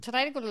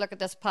Tonight I'm going to look at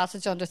this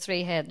passage under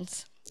three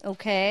headings,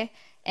 okay?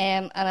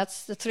 And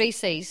it's the three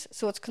C's.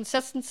 So it's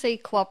consistency,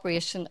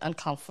 cooperation, and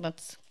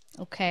confidence,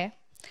 okay?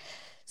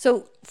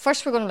 So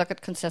first we're going to look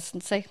at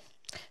consistency.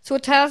 So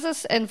it tells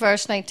us in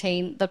verse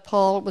 19 that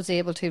Paul was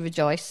able to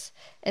rejoice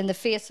in the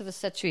face of his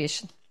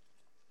situation.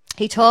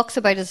 He talks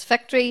about his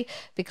victory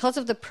because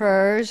of the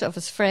prayers of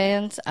his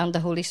friends and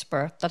the Holy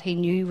Spirit that he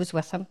knew was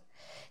with him.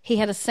 He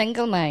had a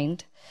single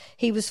mind.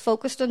 He was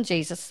focused on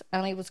Jesus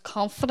and he was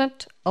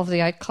confident of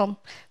the outcome,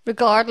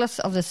 regardless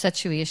of the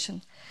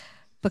situation,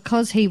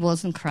 because he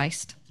was in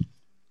Christ.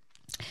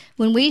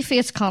 When we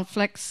face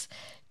conflicts,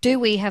 do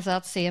we have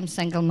that same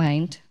single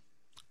mind?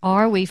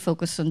 Are we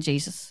focused on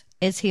Jesus?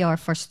 Is he our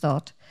first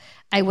thought?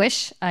 I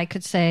wish I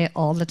could say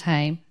all the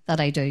time that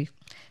I do,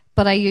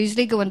 but I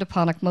usually go into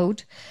panic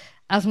mode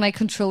as my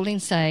controlling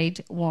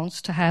side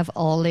wants to have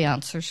all the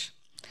answers.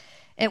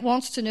 It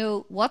wants to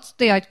know what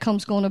the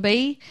outcome's going to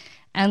be,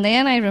 and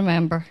then I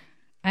remember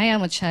I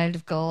am a child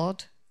of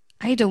God.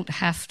 I don't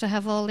have to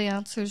have all the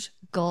answers.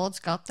 God's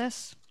got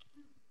this.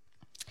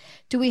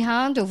 Do we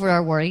hand over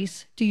our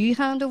worries? Do you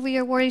hand over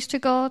your worries to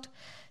God?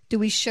 Do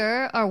we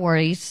share our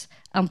worries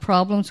and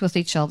problems with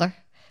each other?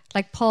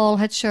 Like Paul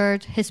had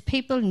shared, his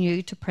people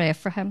knew to pray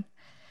for him.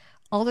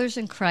 Others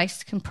in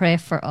Christ can pray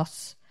for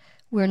us.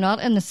 We're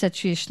not in the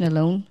situation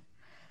alone.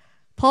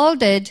 Paul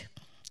did.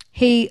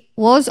 He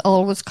was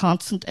always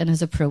constant in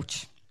his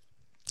approach.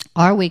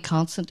 Are we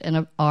constant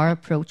in our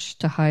approach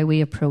to how we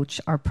approach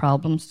our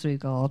problems through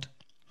God?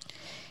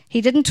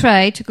 He didn't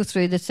try to go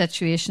through the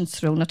situations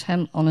thrown at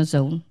him on his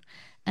own,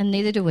 and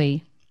neither do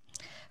we.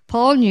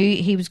 Paul knew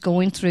he was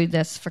going through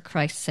this for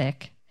Christ's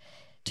sake,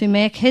 to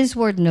make his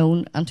word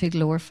known and to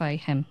glorify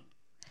him.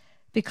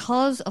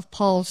 Because of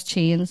Paul's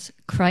chains,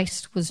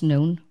 Christ was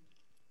known.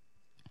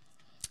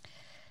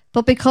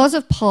 But because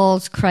of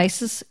Paul's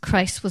crisis,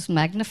 Christ was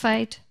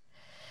magnified.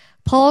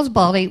 Paul's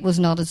body was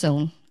not his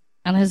own,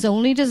 and his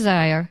only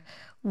desire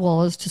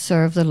was to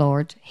serve the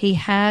Lord. He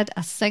had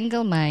a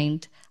single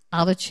mind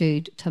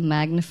attitude to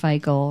magnify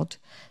God,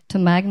 to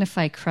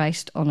magnify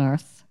Christ on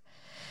earth.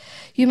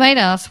 You might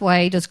ask,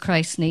 why does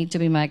Christ need to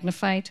be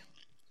magnified?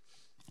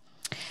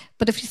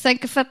 But if you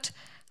think of it,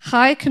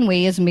 how can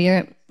we as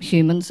mere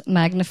humans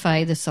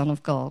magnify the Son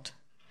of God?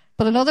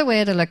 But another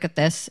way to look at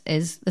this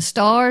is the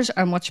stars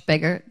are much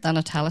bigger than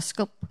a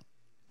telescope,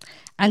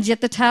 and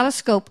yet the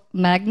telescope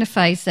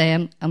magnifies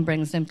them and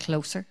brings them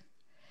closer.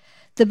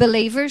 The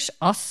believers,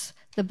 us,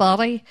 the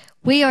body,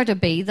 we are to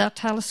be that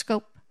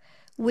telescope.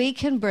 We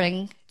can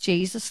bring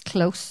Jesus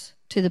close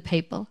to the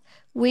people.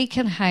 We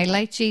can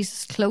highlight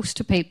Jesus close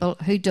to people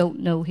who don't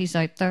know he's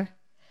out there.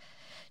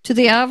 To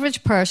the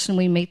average person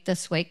we meet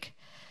this week,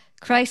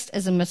 Christ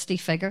is a misty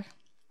figure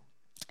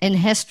in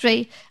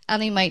history,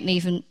 and he mightn't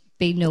even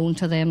be known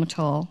to them at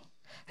all,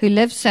 who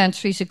lived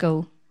centuries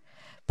ago.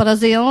 But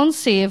as the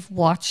unsaved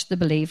watch the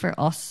believer,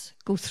 us,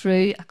 go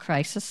through a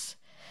crisis,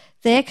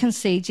 they can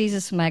see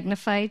Jesus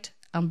magnified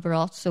and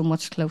brought so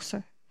much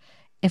closer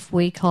if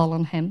we call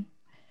on him.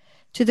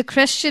 To the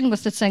Christian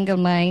with the single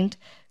mind,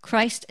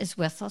 Christ is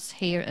with us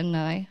here and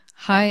now.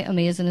 How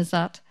amazing is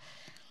that?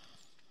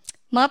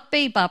 Matt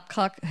B.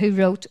 Babcock, who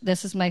wrote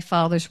This Is My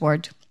Father's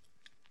Word,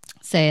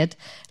 said,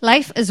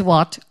 life is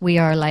what we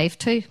are alive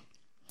to.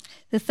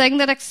 The thing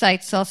that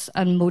excites us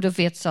and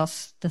motivates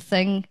us, the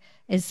thing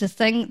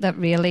that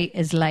really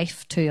is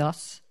life to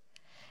us.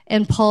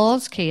 In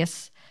Paul's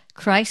case,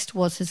 Christ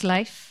was his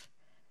life.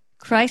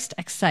 Christ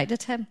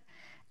excited him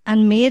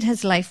and made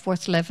his life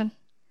worth living.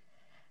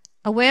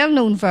 A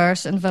well-known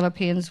verse in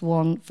Philippians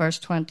 1, verse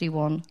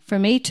 21, for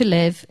me to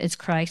live is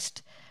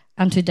Christ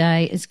and to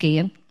die is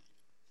gain.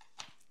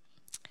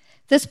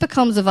 This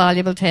becomes a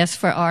valuable test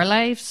for our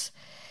lives.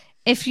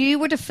 If you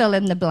were to fill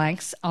in the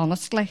blanks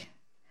honestly,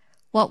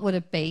 what would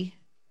it be?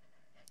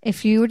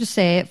 If you were to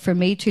say, for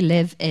me to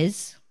live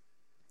is,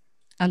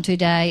 and to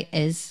die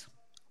is,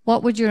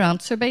 what would your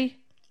answer be?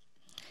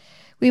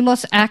 We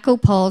must echo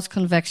Paul's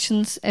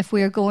convictions if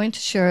we are going to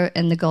share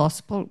in the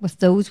gospel with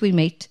those we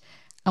meet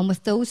and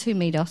with those who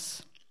meet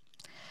us.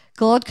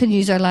 God can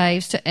use our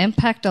lives to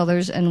impact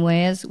others in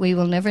ways we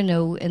will never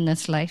know in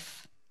this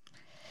life.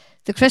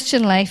 The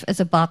Christian life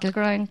is a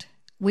battleground.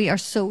 We are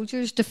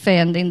soldiers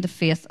defending the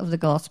faith of the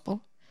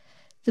gospel.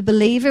 The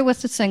believer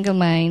with the single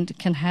mind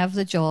can have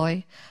the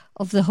joy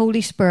of the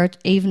Holy Spirit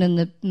even in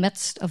the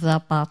midst of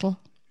that battle.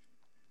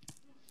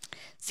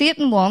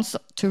 Satan wants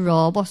to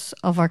rob us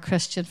of our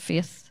Christian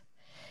faith.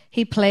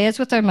 He plays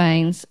with our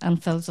minds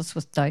and fills us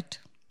with doubt.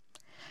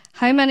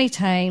 How many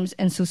times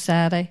in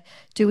society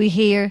do we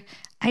hear,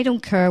 I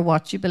don't care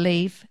what you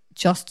believe,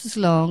 just as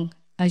long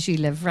as you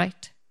live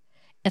right?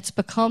 It's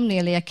become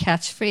nearly a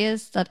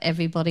catchphrase that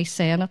everybody's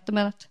saying at the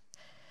minute.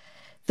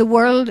 The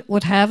world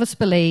would have us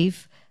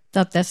believe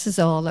that this is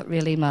all that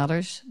really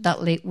matters, that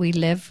we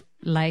live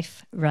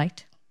life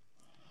right.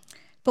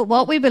 But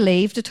what we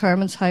believe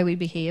determines how we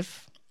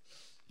behave.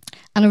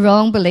 And a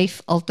wrong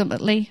belief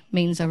ultimately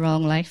means a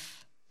wrong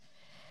life.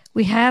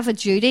 We have a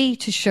duty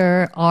to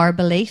share our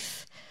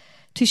belief,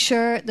 to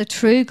share the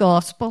true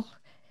gospel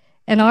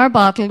In our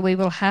battle, we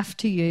will have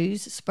to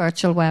use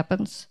spiritual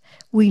weapons.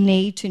 We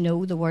need to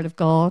know the Word of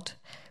God.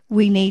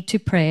 We need to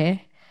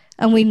pray.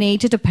 And we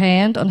need to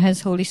depend on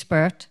His Holy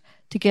Spirit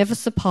to give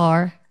us the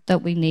power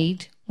that we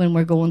need when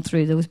we're going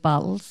through those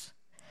battles.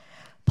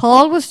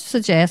 Paul was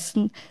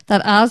suggesting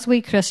that as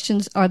we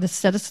Christians are the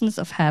citizens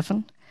of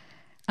heaven,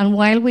 and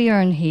while we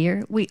are in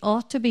here, we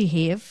ought to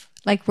behave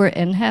like we're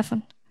in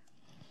heaven.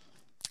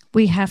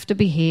 We have to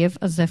behave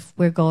as if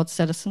we're God's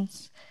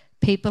citizens.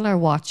 People are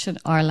watching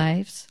our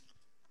lives.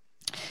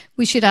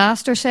 We should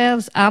ask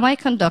ourselves, am I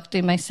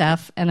conducting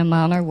myself in a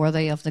manner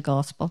worthy of the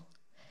gospel?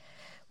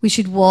 We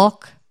should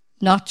walk,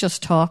 not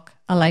just talk,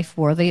 a life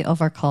worthy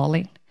of our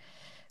calling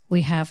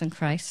we have in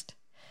Christ.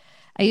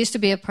 I used to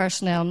be a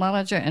personnel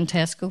manager in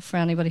Tesco, for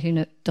anybody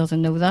who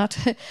doesn't know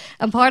that.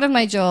 And part of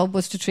my job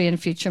was to train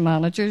future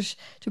managers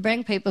to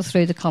bring people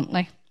through the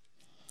company.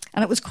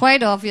 And it was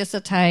quite obvious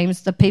at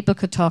times that people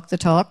could talk the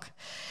talk,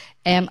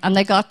 and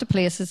they got to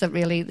places that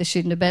really they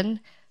shouldn't have been.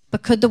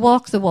 But could they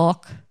walk the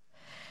walk?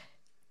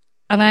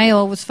 And I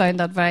always found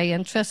that very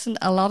interesting.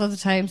 A lot of the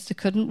times they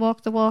couldn't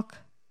walk the walk.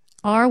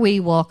 Are we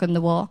walking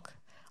the walk?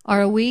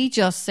 Or are we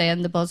just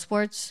saying the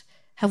buzzwords?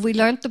 Have we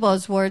learnt the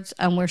buzzwords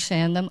and we're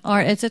saying them? Or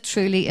is it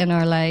truly in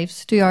our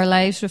lives? Do our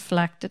lives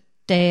reflect it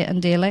day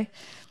and daily?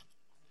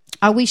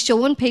 Are we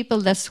showing people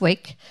this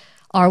week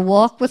our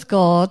walk with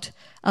God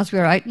as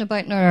we're out and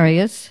about in our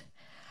areas?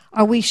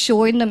 Are we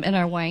showing them in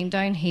our wind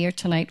down here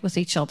tonight with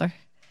each other?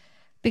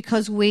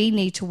 Because we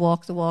need to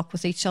walk the walk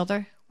with each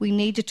other. We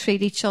need to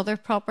treat each other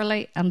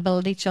properly and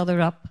build each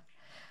other up.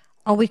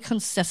 Are we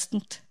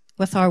consistent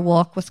with our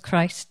walk with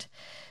Christ?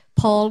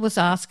 Paul was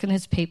asking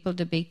his people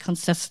to be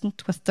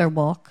consistent with their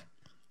walk.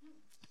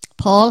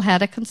 Paul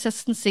had a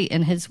consistency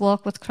in his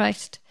walk with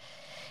Christ.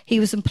 He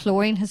was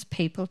imploring his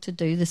people to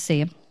do the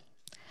same.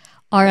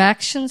 Our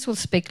actions will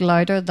speak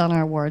louder than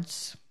our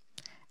words,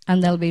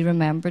 and they'll be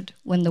remembered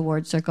when the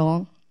words are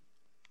gone.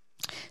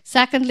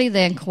 Secondly,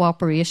 then,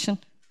 cooperation.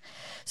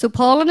 So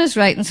Paul in his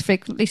writings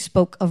frequently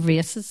spoke of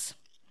races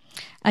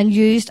and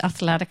used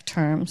athletic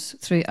terms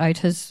throughout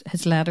his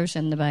letters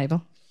in the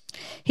Bible.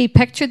 He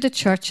pictured the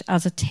church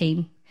as a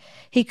team.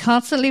 He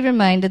constantly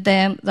reminded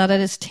them that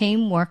it is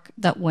teamwork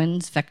that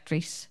wins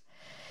victories.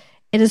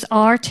 It is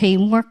our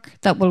teamwork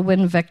that will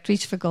win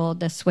victories for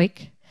God this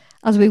week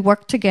as we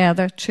work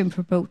together to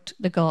promote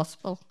the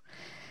gospel.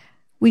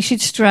 We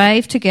should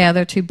strive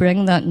together to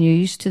bring that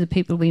news to the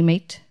people we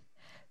meet.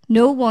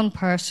 No one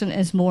person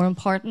is more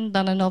important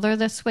than another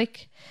this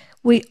week.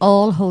 We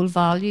all hold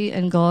value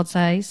in God's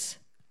eyes.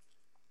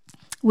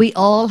 We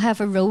all have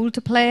a role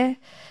to play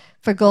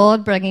for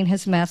God bringing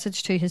his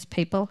message to his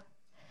people.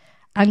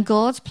 And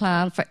God's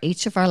plan for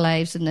each of our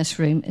lives in this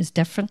room is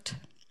different.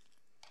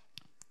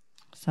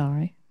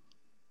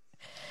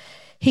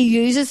 He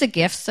uses the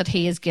gifts that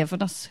he has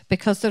given us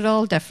because they're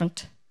all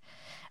different.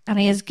 And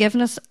he has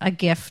given us a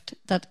gift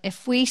that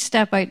if we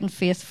step out in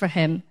faith for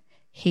him,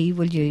 he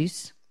will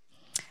use.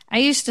 I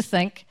used to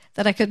think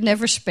that I could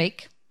never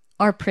speak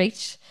or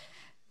preach.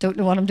 Don't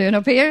know what I'm doing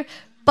up here.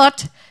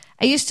 But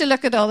I used to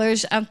look at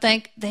others and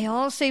think they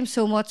all seem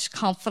so much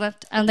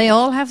confident and they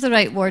all have the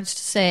right words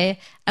to say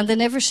and they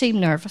never seem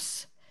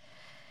nervous.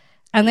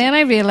 And then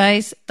I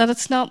realised that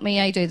it's not me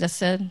I do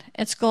this in.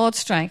 It's God's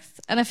strength.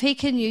 And if he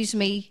can use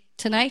me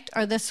tonight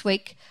or this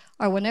week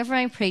or whenever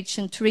I'm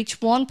preaching to reach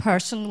one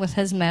person with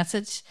his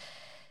message,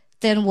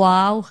 then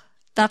wow,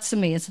 that's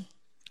amazing.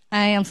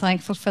 I am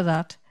thankful for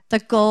that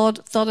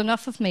God thought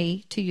enough of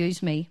me to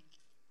use me.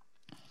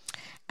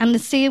 And the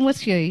same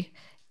with you.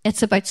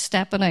 It's about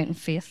stepping out in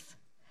faith.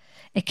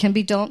 It can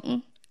be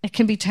daunting. It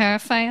can be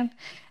terrifying.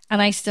 And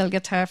I still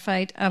get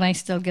terrified and I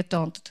still get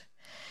daunted.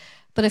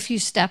 But if you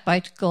step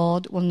out,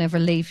 God will never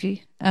leave you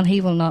and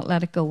he will not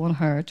let it go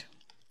unheard.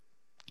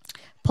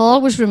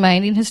 Paul was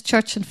reminding his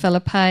church in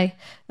Philippi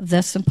of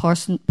this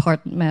important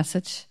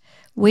message.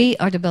 We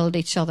are to build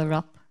each other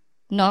up,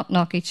 not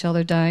knock each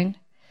other down.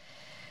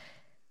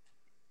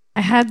 I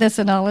had this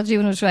analogy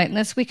when I was writing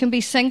this. We can be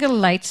single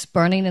lights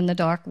burning in the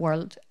dark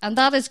world, and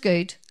that is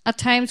good. At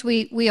times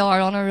we are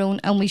on our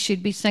own and we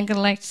should be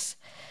single lights.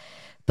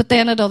 But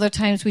then at other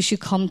times we should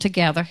come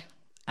together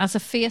as a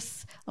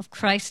faith of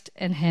Christ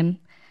in him,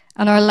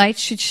 and our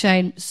lights should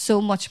shine so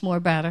much more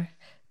better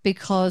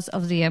because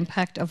of the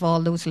impact of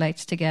all those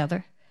lights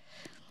together.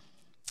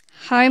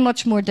 How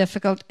much more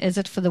difficult is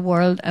it for the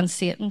world and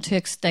Satan to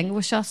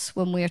extinguish us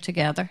when we are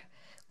together,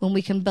 when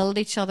we can build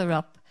each other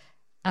up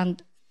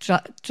and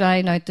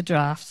drown out the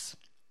drafts?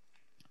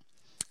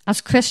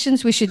 As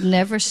Christians, we should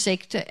never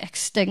seek to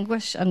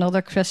extinguish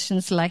another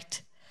Christian's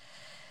light.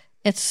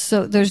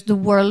 The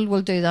world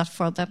will do that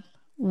for them.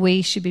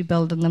 We should be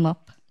building them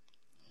up.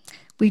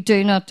 We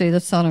do not do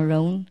this on our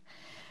own.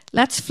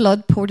 Let's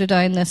flood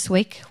Portadown this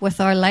week with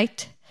our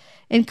light.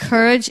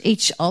 Encourage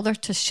each other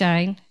to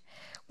shine.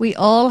 We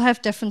all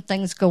have different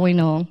things going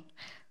on.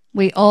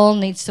 We all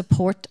need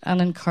support and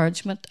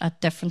encouragement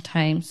at different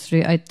times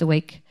throughout the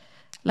week.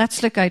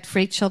 Let's look out for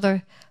each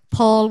other.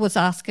 Paul was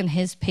asking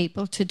his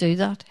people to do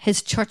that,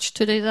 his church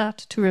to do that,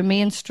 to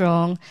remain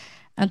strong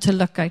and to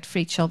look out for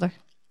each other.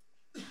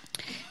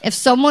 If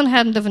someone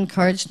hadn't have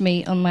encouraged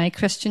me on my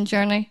Christian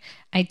journey,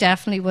 I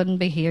definitely wouldn't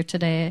be here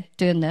today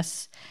doing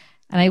this,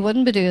 and I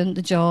wouldn't be doing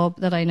the job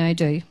that I now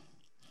do.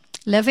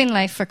 Living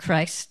life for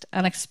Christ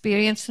and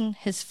experiencing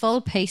his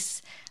full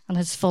peace and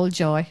his full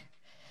joy.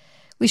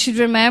 We should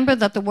remember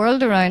that the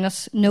world around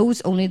us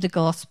knows only the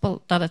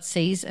gospel that it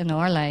sees in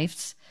our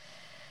lives.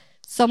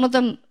 Some of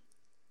them,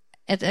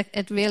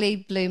 it really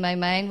blew my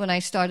mind when I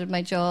started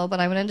my job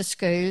and I went into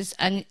schools,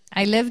 and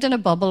I lived in a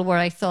bubble where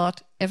I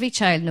thought every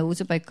child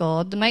knows about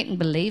God. They mightn't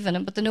believe in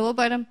him, but they know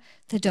about him.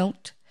 They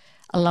don't.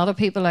 A lot of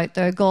people out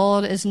there,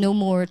 God is no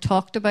more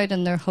talked about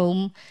in their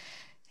home.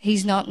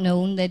 He's not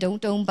known. They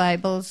don't own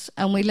Bibles.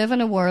 And we live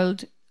in a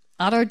world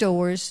at our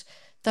doors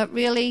that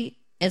really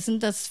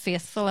isn't as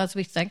faithful as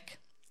we think.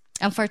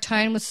 And for a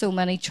town with so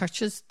many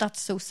churches,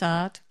 that's so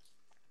sad.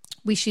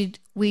 We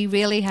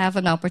really have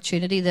an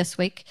opportunity this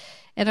week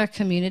in our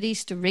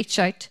communities to reach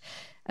out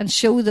and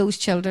show those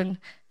children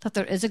that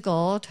there is a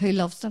God who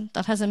loves them,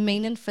 that has a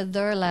meaning for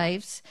their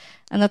lives,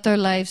 and that their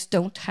lives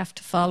don't have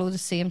to follow the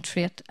same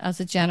trait as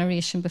the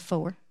generation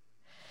before.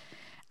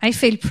 I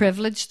feel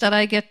privileged that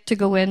I get to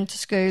go into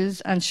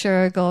schools and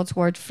share God's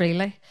word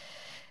freely.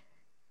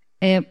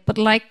 But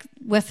like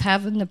with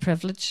having the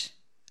privilege,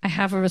 I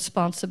have a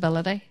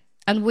responsibility.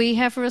 And we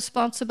have a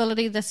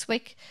responsibility this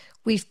week.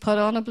 We've put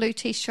on a blue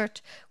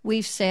T-shirt.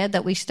 We've said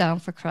that we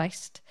stand for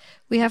Christ.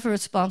 We have a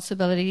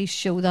responsibility to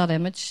show that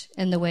image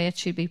in the way it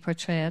should be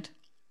portrayed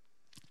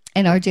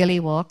in our daily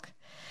walk.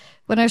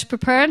 When I was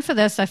preparing for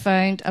this, I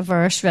found a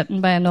verse written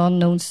by an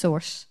unknown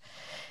source.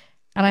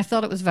 And I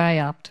thought it was very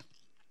apt.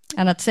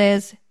 And it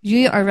says,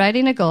 "You are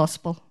writing a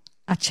gospel,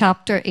 a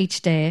chapter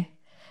each day,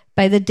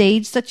 by the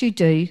deeds that you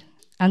do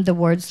and the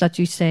words that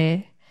you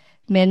say.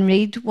 Men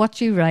read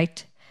what you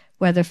write,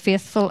 whether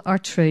faithful or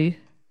true.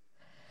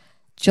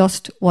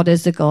 Just what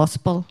is the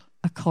gospel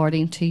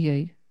according to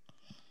you."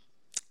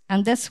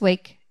 And this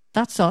week,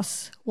 that's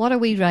us. What are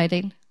we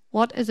writing?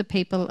 What is the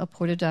people of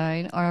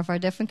Portadown or of our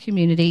different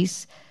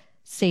communities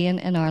seeing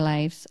in our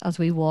lives as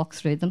we walk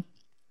through them?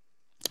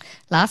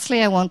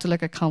 Lastly, I want to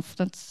look at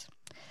confidence.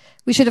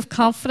 We should have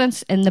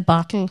confidence in the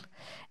battle.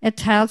 It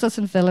tells us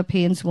in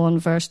Philippians 1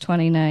 verse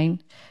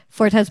 29,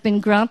 "For it has been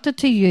granted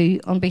to you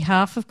on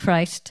behalf of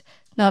Christ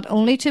not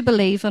only to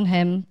believe on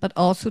him, but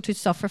also to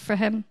suffer for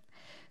him."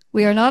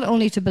 We are not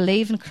only to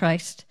believe in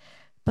Christ,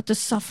 but to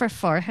suffer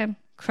for him.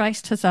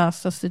 Christ has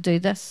asked us to do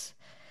this.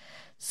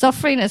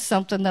 Suffering is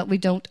something that we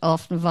don't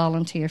often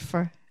volunteer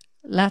for.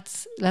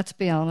 Let's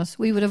be honest.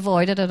 We would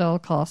avoid it at all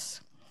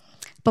costs.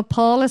 But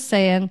Paul is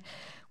saying,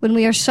 when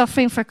we are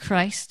suffering for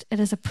Christ, it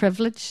is a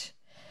privilege.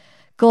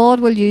 God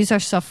will use our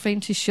suffering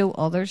to show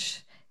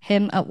others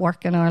him at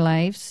work in our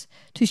lives,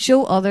 to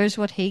show others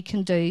what he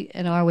can do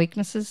in our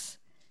weaknesses.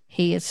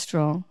 He is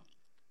strong.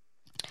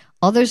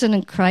 Others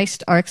in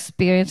Christ are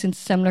experiencing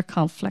similar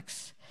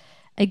conflicts.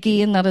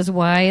 Again, that is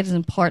why it is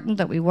important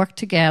that we work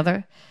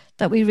together,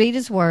 that we read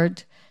his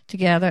word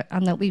together,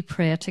 and that we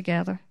pray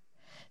together.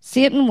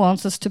 Satan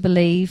wants us to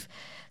believe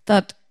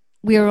that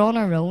we are on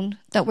our own,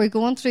 that we're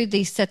going through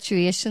these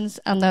situations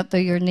and that they're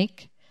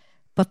unique,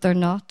 but they're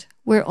not.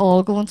 We're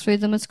all going through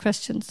them as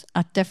Christians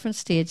at different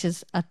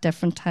stages, at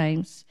different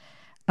times,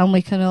 and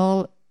we can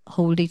all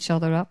hold each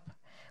other up.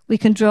 We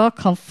can draw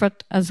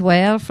comfort as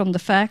well from the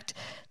fact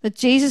that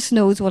Jesus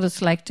knows what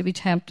it's like to be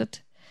tempted,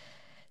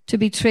 to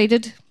be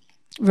treated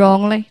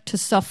wrongly, to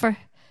suffer.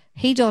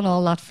 He done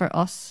all that for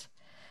us,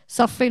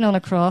 suffering on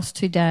a cross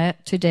to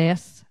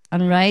death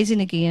and rising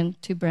again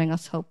to bring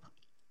us hope.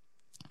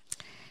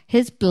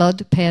 His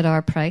blood paid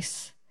our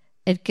price.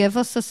 It gave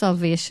us the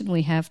salvation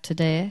we have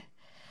today.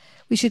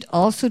 We should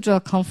also draw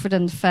comfort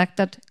in the fact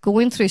that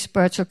going through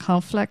spiritual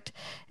conflict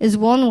is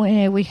one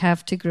way we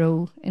have to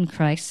grow in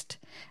Christ.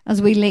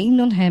 As we lean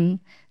on him,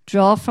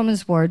 draw from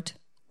his word,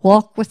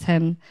 walk with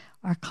him,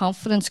 our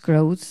confidence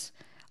grows,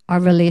 our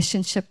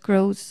relationship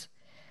grows.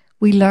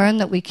 We learn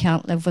that we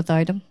can't live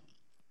without him.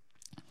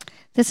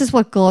 This is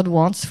what God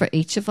wants for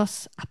each of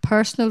us, a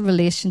personal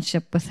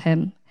relationship with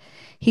him.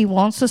 He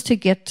wants us to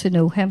get to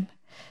know him,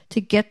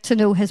 to get to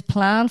know his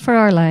plan for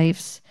our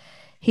lives.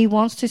 He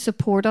wants to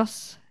support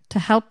us, to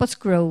help us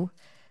grow,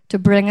 to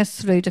bring us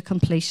through to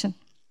completion.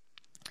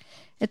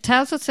 It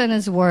tells us in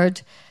his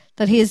word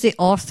that he is the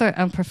author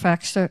and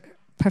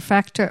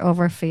perfecter of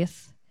our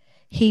faith.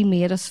 He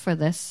made us for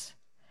this.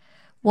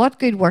 What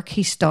good work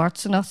he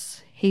starts in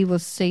us, he will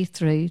see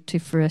through to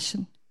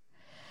fruition.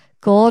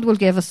 God will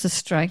give us the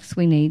strength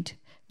we need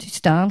to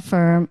stand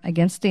firm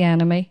against the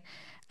enemy,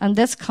 and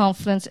this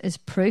confidence is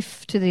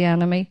proof to the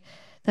enemy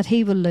that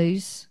he will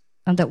lose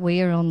and that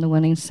we are on the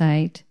winning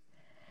side.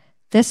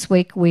 This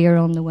week we are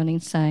on the winning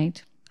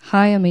side.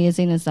 How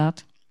amazing is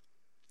that?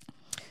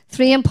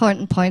 3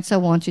 important points I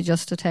want you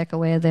just to take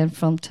away then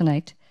from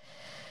tonight.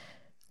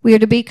 We are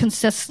to be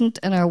consistent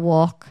in our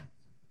walk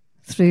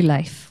through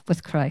life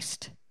with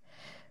Christ.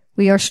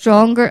 We are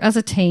stronger as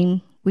a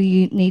team.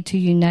 We need to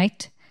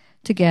unite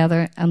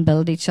together and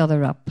build each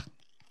other up.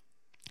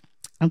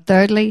 And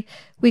thirdly,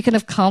 we can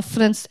have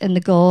confidence in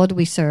the God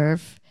we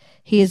serve.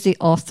 He is the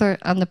author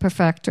and the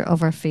perfecter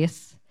of our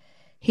faith.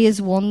 He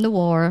has won the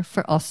war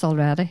for us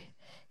already.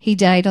 He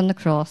died on the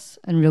cross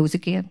and rose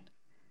again.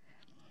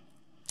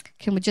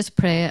 Can we just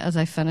pray as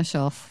I finish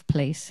off,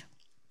 please?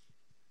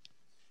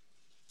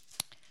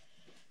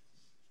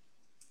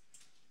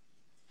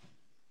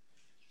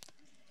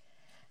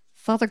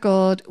 Father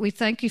God, we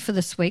thank you for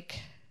this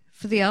week,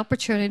 for the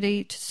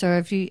opportunity to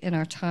serve you in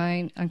our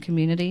town and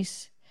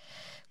communities.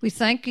 We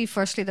thank you,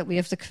 firstly, that we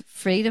have the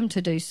freedom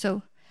to do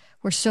so,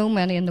 where so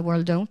many in the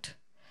world don't.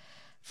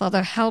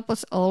 Father, help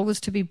us always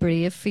to be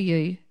brave for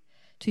you,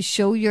 to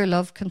show your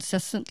love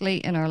consistently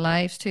in our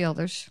lives to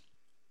others,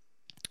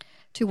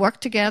 to work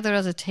together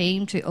as a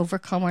team to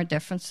overcome our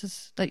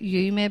differences, that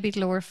you may be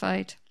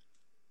glorified.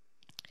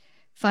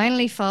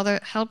 Finally, Father,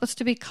 help us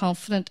to be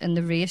confident in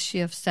the race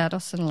you have set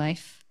us in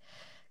life,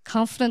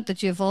 confident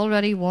that you have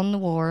already won the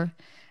war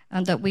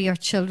and that we are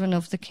children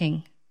of the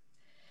King.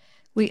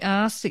 We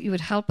ask that you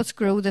would help us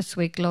grow this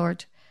week,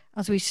 Lord,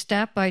 as we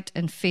step out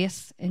in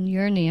faith in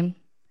your name,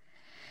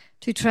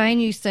 to try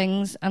new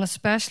things, and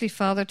especially,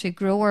 Father, to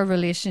grow our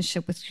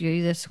relationship with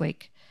you this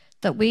week,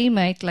 that we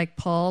might, like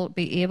Paul,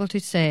 be able to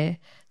say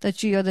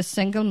that you are the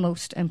single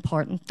most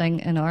important thing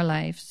in our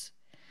lives.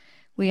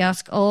 We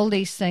ask all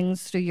these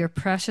things through your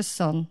precious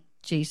Son,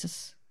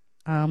 Jesus.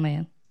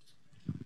 Amen.